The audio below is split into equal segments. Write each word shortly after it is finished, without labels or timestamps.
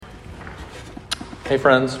Hey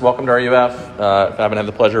friends, welcome to RUF. If I haven't had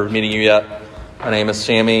the pleasure of meeting you yet, my name is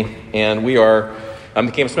Sammy, and I'm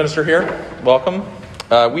the campus minister here. Welcome.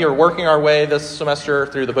 We are working our way this semester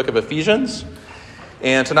through the book of Ephesians,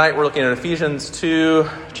 and tonight we're looking at Ephesians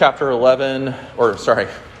chapter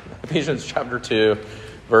 2,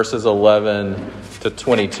 verses 11 to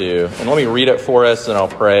 22. And let me read it for us, and I'll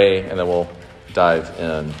pray, and then we'll dive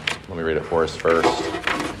in. Let me read it for us first.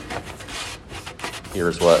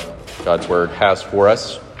 Here's what God's word has for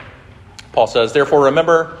us. Paul says, "Therefore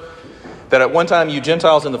remember that at one time you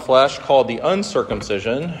Gentiles in the flesh, called the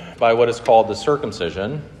uncircumcision by what is called the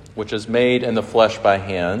circumcision, which is made in the flesh by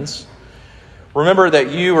hands. Remember that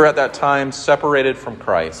you were at that time separated from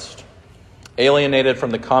Christ, alienated from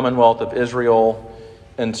the commonwealth of Israel,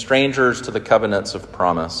 and strangers to the covenants of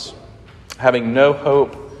promise, having no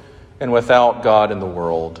hope and without God in the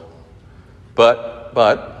world. But,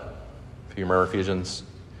 if you remember Ephesians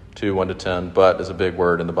 2, 1-10, but is a big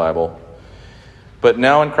word in the Bible. But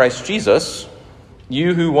now in Christ Jesus,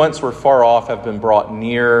 you who once were far off have been brought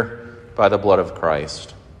near by the blood of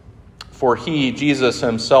Christ. For he, Jesus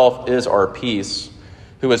himself, is our peace,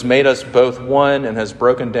 who has made us both one and has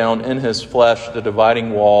broken down in his flesh the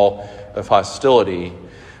dividing wall of hostility,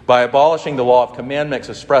 by abolishing the law of commandments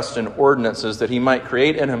expressed in ordinances, that he might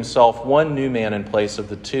create in himself one new man in place of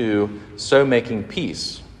the two, so making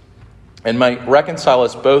peace, and might reconcile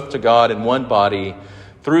us both to God in one body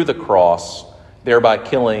through the cross, thereby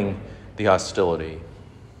killing the hostility.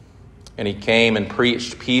 And he came and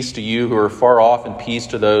preached peace to you who are far off and peace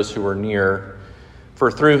to those who are near.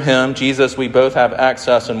 For through him, Jesus, we both have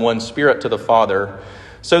access in one spirit to the Father.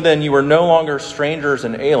 So then you are no longer strangers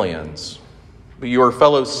and aliens, but you are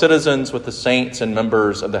fellow citizens with the saints and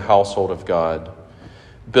members of the household of God,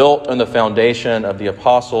 built on the foundation of the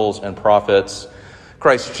apostles and prophets,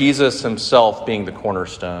 Christ Jesus himself being the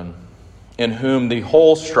cornerstone, in whom the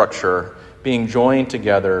whole structure, being joined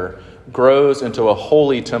together, grows into a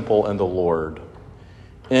holy temple in the Lord.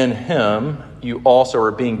 In him you also are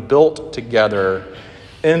being built together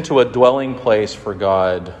into a dwelling place for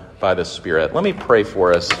God by the Spirit." Let me pray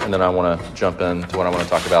for us, and then I want to jump into what I want to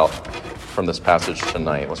talk about from this passage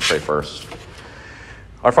tonight. Let's pray first.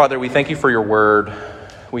 Our Father, we thank you for your word.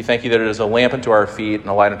 We thank you that it is a lamp unto our feet and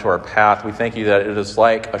a light unto our path. We thank you that it is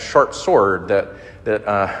like a sharp sword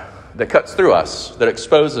that cuts through us, that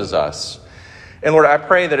exposes us. And Lord, I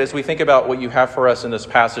pray that as we think about what you have for us in this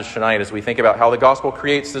passage tonight, as we think about how the gospel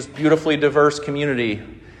creates this beautifully diverse community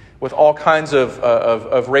with all kinds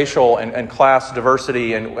of racial and class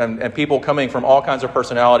diversity and people coming from all kinds of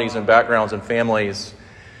personalities and backgrounds and families,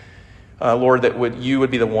 Lord, that you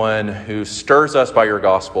would be the one who stirs us by your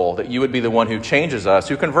gospel, that you would be the one who changes us,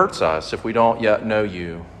 who converts us if we don't yet know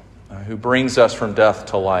you, who brings us from death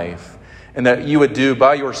to life, and that you would do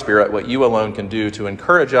by your Spirit what you alone can do to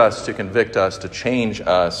encourage us, to convict us, to change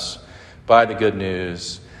us by the good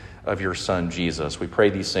news of your Son, Jesus. We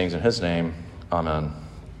pray these things in his name. Amen.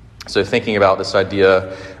 So thinking about this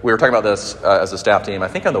idea, we were talking about this as a staff team, I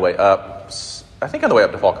think on the way up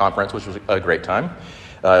to fall conference, which was a great time.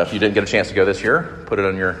 If you didn't get a chance to go this year, put it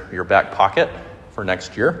in your back pocket for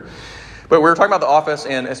next year. But we were talking about The Office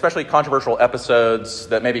and especially controversial episodes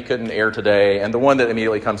that maybe couldn't air today. And the one that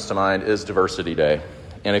immediately comes to mind is Diversity Day.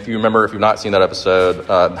 And if you've not seen that episode,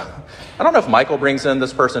 I don't know if Michael brings in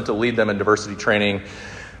this person to lead them in diversity training,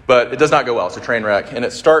 but it does not go well. It's a train wreck. And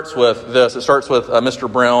it starts with this. It starts with Mr.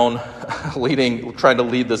 Brown trying to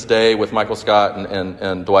lead this day with Michael Scott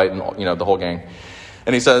and Dwight and the whole gang.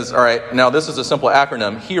 And he says, all right, now this is a simple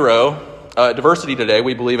acronym, HERO. Diversity today,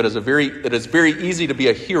 we believe it is very easy to be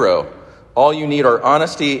a hero. All you need are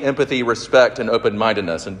honesty, empathy, respect, and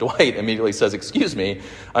open-mindedness. And Dwight immediately says, excuse me,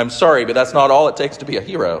 I'm sorry, but that's not all it takes to be a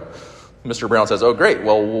hero. Mr. Brown says, oh, great.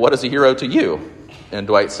 Well, what is a hero to you? And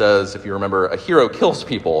Dwight says, if you remember, a hero kills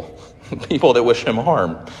people that wish him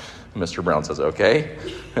harm. Mr. Brown says, okay.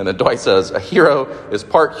 And then Dwight says, a hero is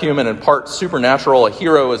part human and part supernatural. A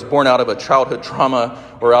hero is born out of a childhood trauma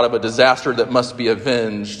or out of a disaster that must be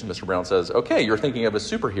avenged. Mr. Brown says, okay, you're thinking of a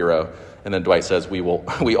superhero. And then Dwight says, we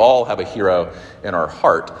all have a hero in our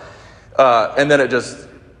heart. And then it just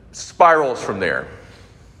spirals from there.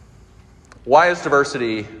 Why is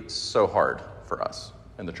diversity so hard for us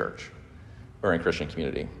in the church or in Christian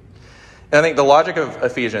community? And I think the logic of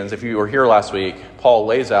Ephesians, if you were here last week, Paul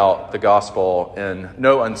lays out the gospel in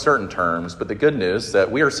no uncertain terms, but the good news that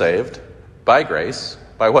we are saved by grace,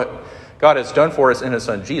 by what God has done for us in his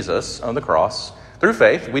Son Jesus on the cross. Through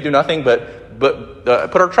faith, we do nothing but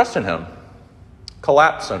put our trust in him,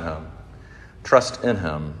 collapse on him, trust in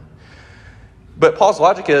him. But Paul's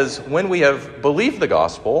logic is when we have believed the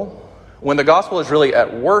gospel, when the gospel is really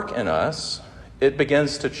at work in us, it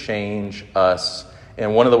begins to change us.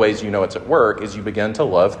 And one of the ways you know it's at work is you begin to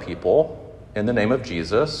love people in the name of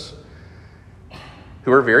Jesus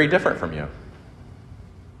who are very different from you,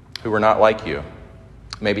 who are not like you,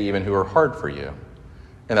 maybe even who are hard for you.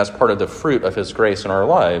 And that's part of the fruit of his grace in our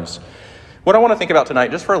lives. What I want to think about tonight,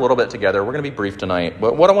 just for a little bit together, we're going to be brief tonight,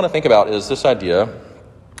 but what I want to think about is this idea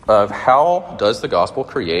of how does the gospel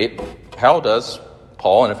create, how does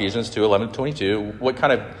Paul in Ephesians 2:11-22, what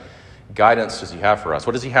kind of guidance does he have for us?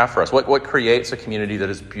 What does he have for us? What creates a community that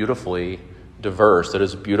is beautifully diverse, that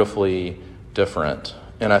is beautifully different?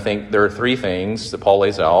 And I think there are three things that Paul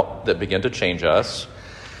lays out that begin to change us.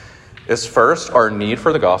 It's first, our need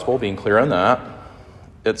for the gospel, being clear on that.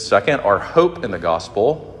 It's second, our hope in the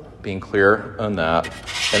gospel, being clear on that.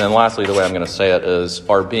 And then lastly, the way I'm going to say it is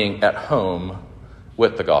our being at home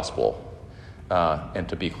with the gospel, and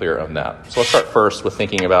to be clear on that. So let's start first with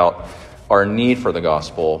thinking about our need for the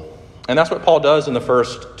gospel. And that's what Paul does in the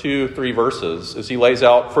first 2-3 verses, is he lays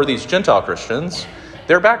out for these Gentile Christians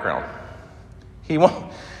their background. He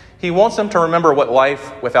wants them to remember what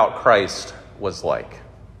life without Christ was like.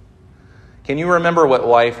 Can you remember what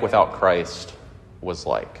life without Christ was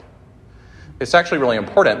like? It's actually really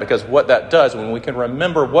important, because what that does, when we can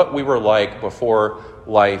remember what we were like before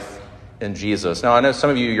life in Jesus. Now, I know some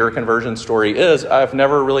of you, your conversion story is, I've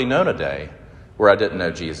never really known a day where I didn't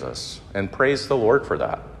know Jesus. And praise the Lord for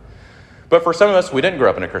that. But for some of us, we didn't grow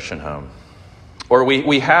up in a Christian home. Or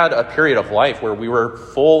we had a period of life where we were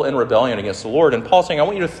full in rebellion against the Lord. And Paul's saying, I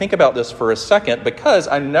want you to think about this for a second, because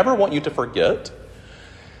I never want you to forget.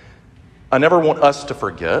 I never want us to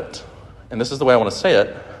forget, and this is the way I want to say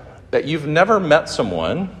it, that you've never met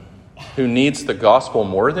someone who needs the gospel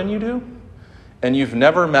more than you do, and you've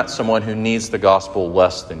never met someone who needs the gospel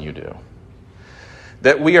less than you do.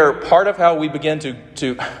 That we are part of how we begin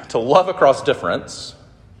to love across difference.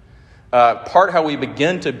 Part how we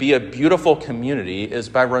begin to be a beautiful community is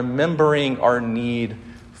by remembering our need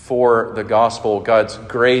for the gospel, God's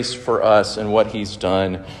grace for us and what he's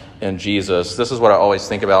done in Jesus. This is what I always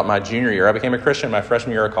think about. My junior year, I became a Christian my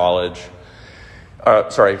freshman year of college.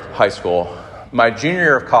 High school. My junior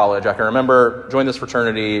year of college, I can remember joining this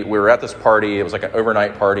fraternity. We were at this party. It was like an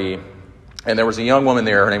overnight party. And there was a young woman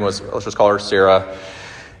there. Her name was, let's just call her Sarah.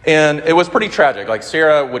 And it was pretty tragic. Like,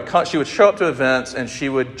 Sarah would come, she would show up to events, and she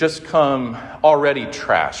would just come already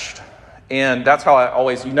trashed. And that's how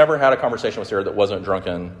you never had a conversation with Sarah that wasn't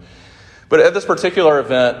drunken. But at this particular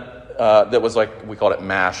event, that was like, we called it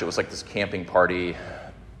MASH. It was like this camping party.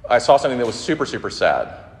 I saw something that was super, super sad,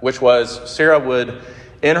 which was Sarah would,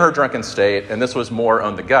 in her drunken state, and this was more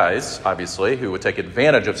on the guys, obviously, who would take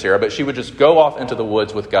advantage of Sarah, but she would just go off into the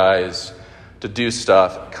woods with guys to do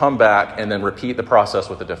stuff, come back, and then repeat the process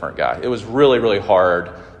with a different guy. It was really, really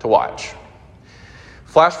hard to watch.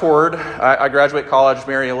 Flash forward, I graduate college,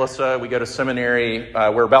 marry Alyssa, we go to seminary.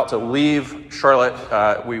 We're about to leave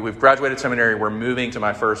Charlotte. We've graduated seminary. We're moving to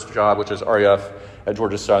my first job, which is RUF at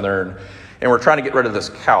Georgia Southern. And we're trying to get rid of this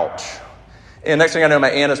couch. And next thing I know,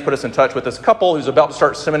 my aunt has put us in touch with this couple who's about to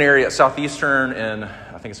start seminary at Southeastern, and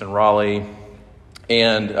I think it's in Raleigh.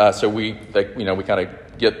 And so we kind of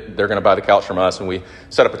they're going to buy the couch from us, and we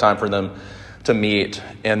set up a time for them to meet.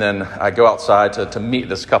 And then I go outside to meet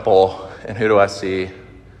this couple, and who do I see?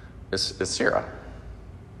 It's Sarah.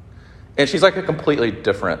 And she's like a completely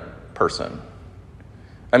different person.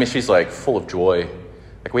 I mean, she's like full of joy.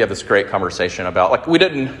 Like, we had this great conversation about,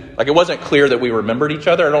 it wasn't clear that we remembered each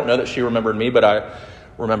other. I don't know that she remembered me, but I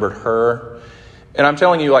remembered her. And I'm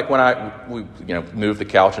telling you, like, when we moved the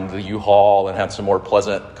couch into the U-Haul and had some more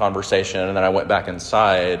pleasant conversation, and then I went back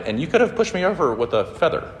inside, and you could have pushed me over with a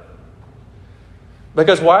feather.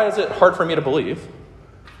 Because why is it hard for me to believe?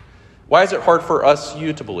 Why is it hard for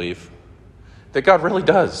you to believe that God really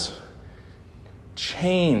does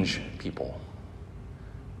change people?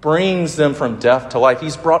 Brings them from death to life.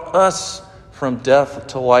 He's brought us from death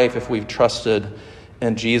to life if we've trusted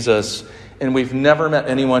in Jesus. And we've never met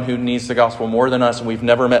anyone who needs the gospel more than us, and we've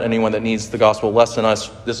never met anyone that needs the gospel less than us.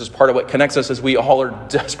 This is part of what connects us, is we all are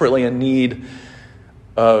desperately in need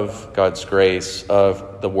of God's grace,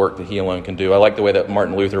 of the work that he alone can do. I like the way that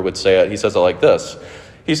Martin Luther would say it. He says it like this.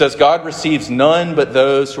 He says, God receives none but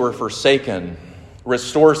those who are forsaken,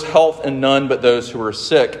 restores health in none but those who are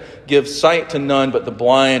sick, gives sight to none but the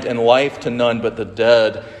blind, and life to none but the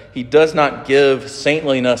dead. He does not give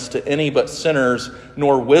saintliness to any but sinners,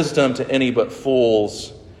 nor wisdom to any but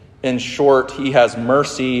fools. In short, he has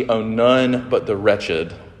mercy on none but the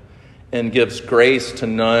wretched, and gives grace to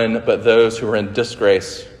none but those who are in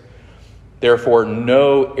disgrace. Therefore,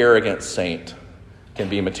 no arrogant saint can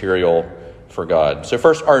be material for God. So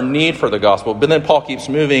first, our need for the gospel, but then Paul keeps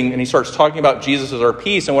moving and he starts talking about Jesus as our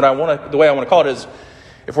peace. And the way I want to call it is,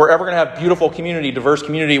 if we're ever going to have beautiful community, diverse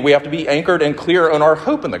community, we have to be anchored and clear on our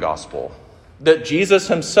hope in the gospel. That Jesus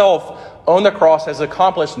himself on the cross has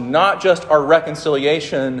accomplished not just our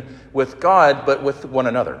reconciliation with God, but with one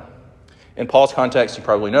another. In Paul's context, you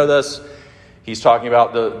probably know this. He's talking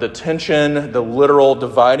about the tension, the literal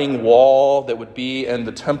dividing wall that would be in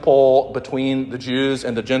the temple between the Jews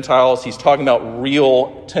and the Gentiles. He's talking about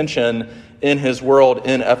real tension in his world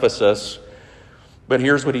in Ephesus. But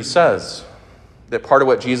here's what he says, that part of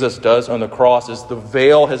what Jesus does on the cross is the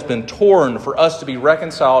veil has been torn for us to be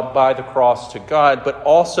reconciled by the cross to God, but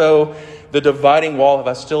also the dividing wall of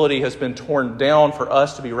hostility has been torn down for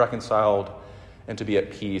us to be reconciled and to be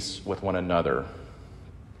at peace with one another.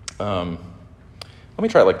 Let me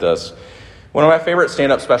try it like this. One of my favorite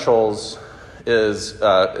stand-up specials is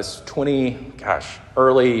either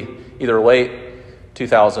late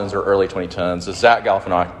 2000s or early 2010s. It's Zach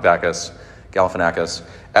Galifianakis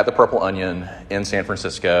at the Purple Onion in San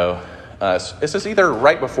Francisco. This is either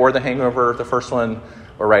right before The Hangover, the first one,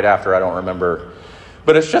 or right after, I don't remember.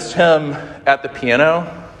 But it's just him at the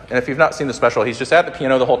piano. And if you've not seen the special, he's just at the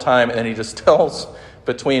piano the whole time, and he just tells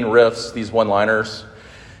between riffs these one-liners.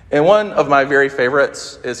 And one of my very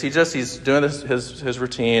favorites is he's doing his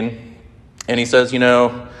routine, and he says,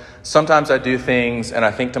 sometimes I do things and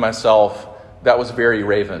I think to myself, that was very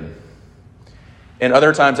Raven. And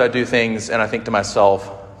other times I do things and I think to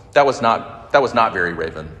myself, that was not very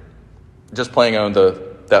Raven. Just playing on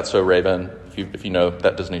the That's So Raven, if you know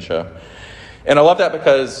that Disney show. And I love that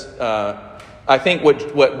because I think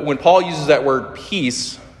when Paul uses that word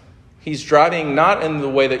peace, he's driving not in the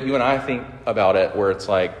way that you and I think about it, where it's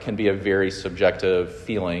like can be a very subjective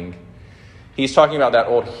feeling. He's talking about that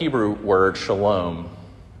old Hebrew word, shalom,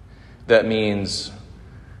 that means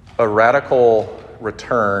a radical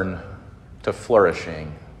return to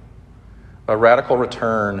flourishing, a radical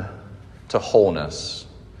return to wholeness.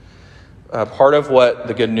 Part of what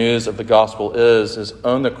the good news of the gospel is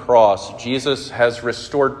on the cross, Jesus has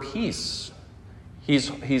restored peace. He's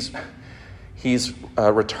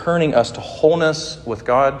returning us to wholeness with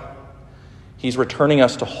God. He's returning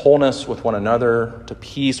us to wholeness with one another, to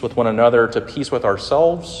peace with one another, to peace with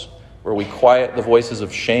ourselves, where we quiet the voices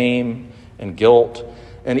of shame and guilt,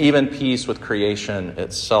 and even peace with creation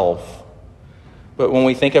itself. But when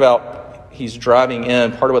we think about he's driving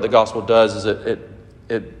in, part of what the gospel does is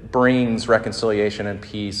it brings reconciliation and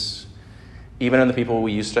peace, even in the people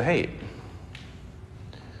we used to hate,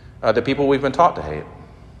 the people we've been taught to hate.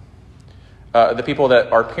 The people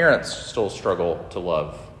that our parents still struggle to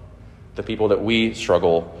love. The people that we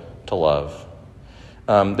struggle to love.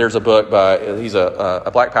 There's a book he's a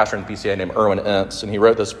black pastor in the PCA named Erwin Entz, and he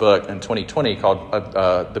wrote this book in 2020 called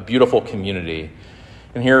The Beautiful Community.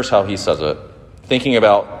 And here's how he says it. Thinking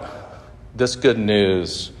about this good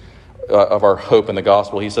news of our hope in the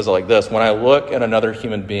gospel, he says it like this: when I look at another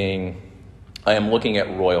human being, I am looking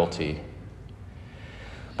at royalty.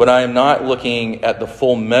 But I am not looking at the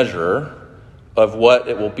full measure of what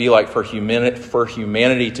it will be like for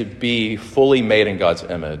humanity to be fully made in God's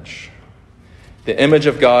image. The image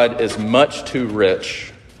of God is much too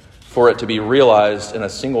rich for it to be realized in a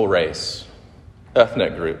single race,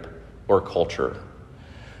 ethnic group, or culture.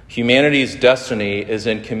 Humanity's destiny is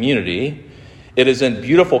in community. It is in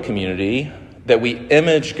beautiful community that we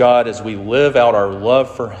image God as we live out our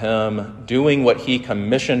love for him, doing what he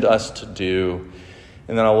commissioned us to do.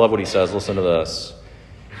 And then I love what he says. Listen to this.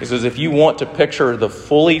 He says, if you want to picture the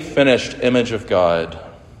fully finished image of God,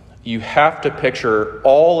 you have to picture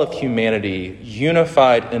all of humanity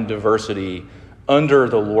unified in diversity under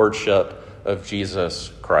the lordship of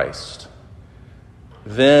Jesus Christ.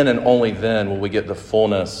 Then and only then will we get the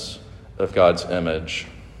fullness of God's image.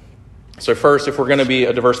 So first, if we're going to be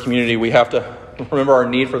a diverse community, we have to remember our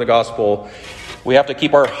need for the gospel. We have to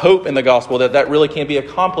keep our hope in the gospel that really can be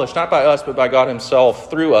accomplished, not by us, but by God himself,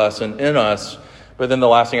 through us and in us. But then the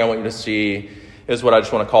last thing I want you to see is what I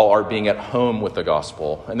just want to call our being at home with the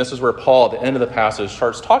gospel. And this is where Paul, at the end of the passage,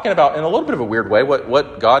 starts talking about, in a little bit of a weird way,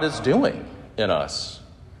 what God is doing in us,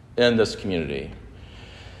 in this community.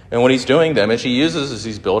 And what he's doing, the image he uses, is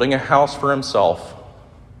he's building a house for himself.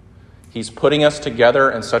 He's putting us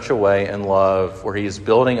together in such a way in love where he's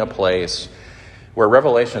building a place where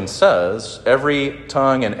Revelation says every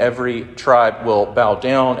tongue and every tribe will bow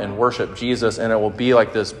down and worship Jesus, and it will be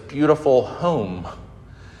like this beautiful home.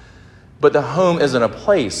 But the home isn't a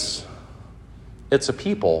place. It's a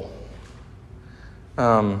people.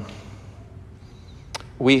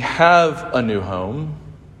 We have a new home,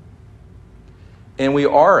 and we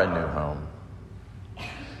are a new home.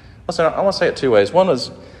 Listen, I want to say it two ways. One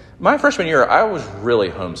was, my freshman year, I was really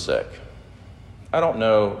homesick. I don't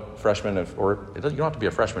know freshmen, you don't have to be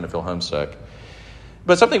a freshman to feel homesick.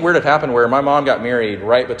 But something weird had happened where my mom got married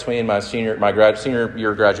right between my senior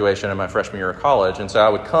year of graduation and my freshman year of college. And so I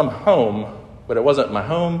would come home, but it wasn't my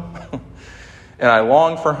home. And I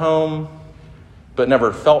longed for home, but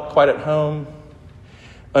never felt quite at home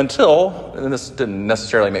until, and this didn't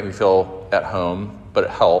necessarily make me feel at home, but it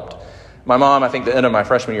helped. My mom, I think the end of my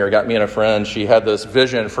freshman year, got me and a friend. She had this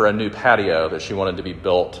vision for a new patio that she wanted to be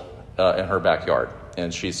built in her backyard.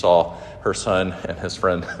 And she saw her son and his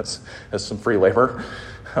friend as some free labor,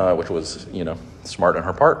 which was, smart on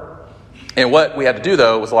her part. And what we had to do,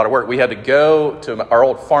 though, was a lot of work. We had to go to our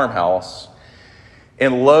old farmhouse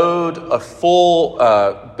and load a full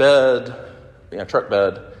truck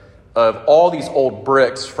bed of all these old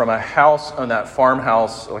bricks from a house on that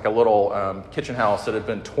farmhouse, like a little kitchen house that had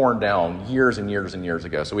been torn down years and years and years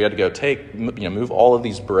ago. So we had to go move all of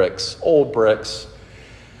these bricks, old bricks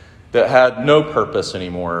that had no purpose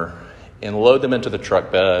anymore, and load them into the truck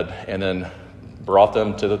bed, and then brought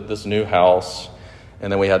them to this new house. And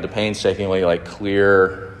then we had to painstakingly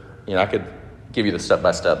clear. I could give you the step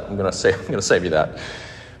by step. I'm going to save you that.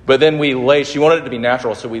 But then she wanted it to be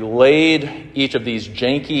natural, so we laid each of these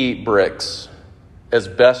janky bricks as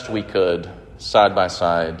best we could, side by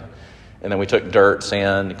side. And then we took dirt,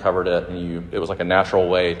 sand, covered it, and it was like a natural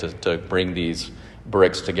way to bring these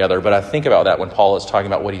bricks together. But I think about that when Paul is talking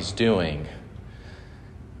about what he's doing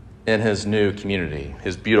in his new community,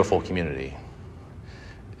 his beautiful community,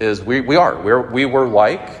 is we were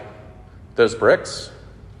like those bricks,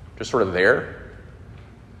 just sort of there,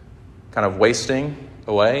 kind of wasting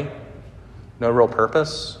away, no real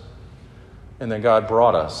purpose. And then God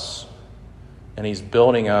brought us, and he's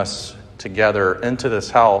building us together into this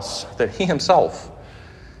house that he himself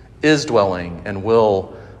is dwelling and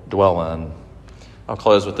will dwell in. I'll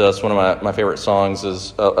close with this. One of my favorite songs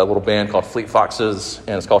is a little band called Fleet Foxes,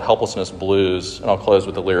 and it's called Helplessness Blues. And I'll close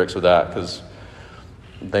with the lyrics of that because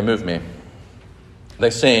they move me. They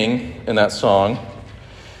sing in that song,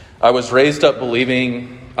 "I was raised up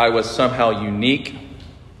believing I was somehow unique,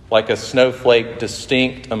 like a snowflake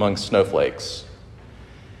distinct among snowflakes,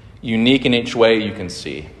 unique in each way you can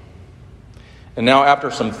see. And now after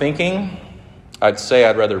some thinking, I'd say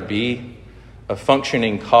I'd rather be a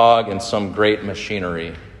functioning cog in some great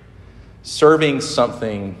machinery, serving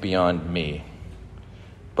something beyond me.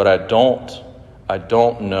 But I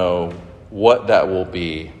don't know what that will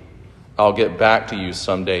be. I'll get back to you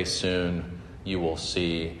someday soon, you will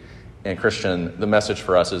see." And Christian, the message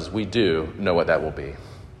for us is we do know what that will be.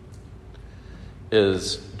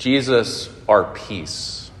 Is Jesus our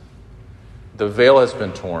peace? The veil has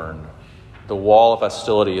been torn. The wall of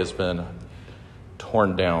hostility has been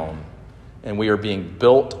torn down. And we are being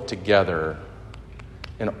built together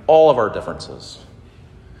in all of our differences,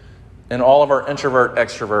 in all of our introvert,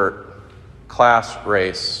 extrovert, class,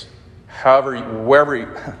 race, wherever you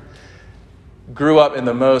grew up in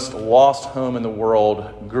the most lost home in the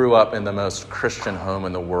world, grew up in the most Christian home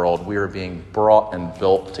in the world. We are being brought and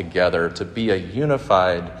built together to be a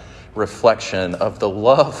unified reflection of the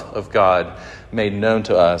love of God made known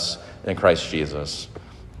to us in Christ Jesus.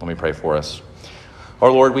 Let me pray for us.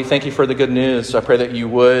 Our Lord, we thank you for the good news. I pray that you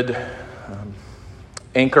would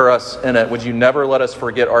anchor us in it. Would you never let us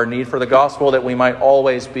forget our need for the gospel, that we might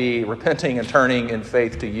always be repenting and turning in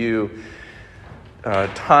faith to you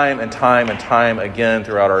time and time again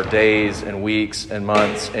throughout our days and weeks and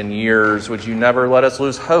months and years. Would you never let us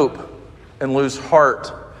lose hope and lose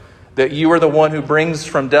heart, that you are the one who brings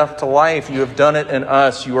from death to life. You have done it in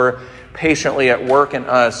us. You are patiently at work in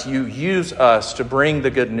us. You use us to bring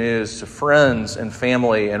the good news to friends and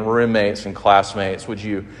family and roommates and classmates. Would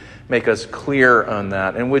you make us clear on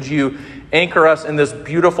that? And would you anchor us in this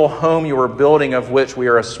beautiful home you are building, of which we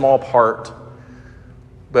are a small part,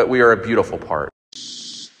 but we are a beautiful part.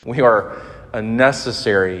 We are a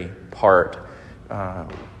necessary part.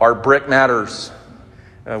 Our brick matters.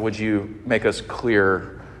 Would you make us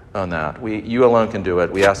clear on that? You alone can do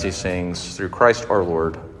it. We ask these things through Christ our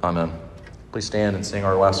Lord. Amen. Please stand and sing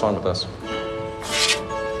our last song with us.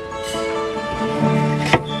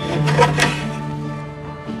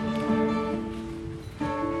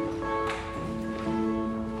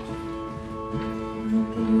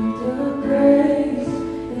 The grace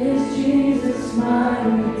is Jesus, my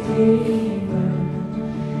Redeemer.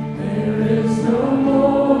 There is no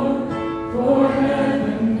more for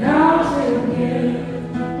heaven now to give.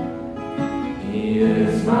 He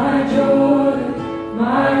is my joy,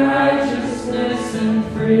 my righteousness and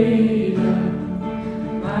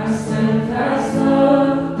freedom, my steadfast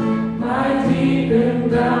love, my deep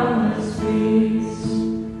and boundless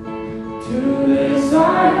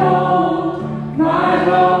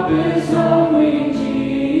hope is knowing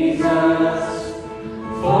Jesus,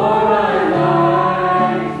 for my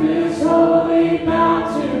life is wholly bound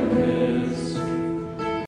to His.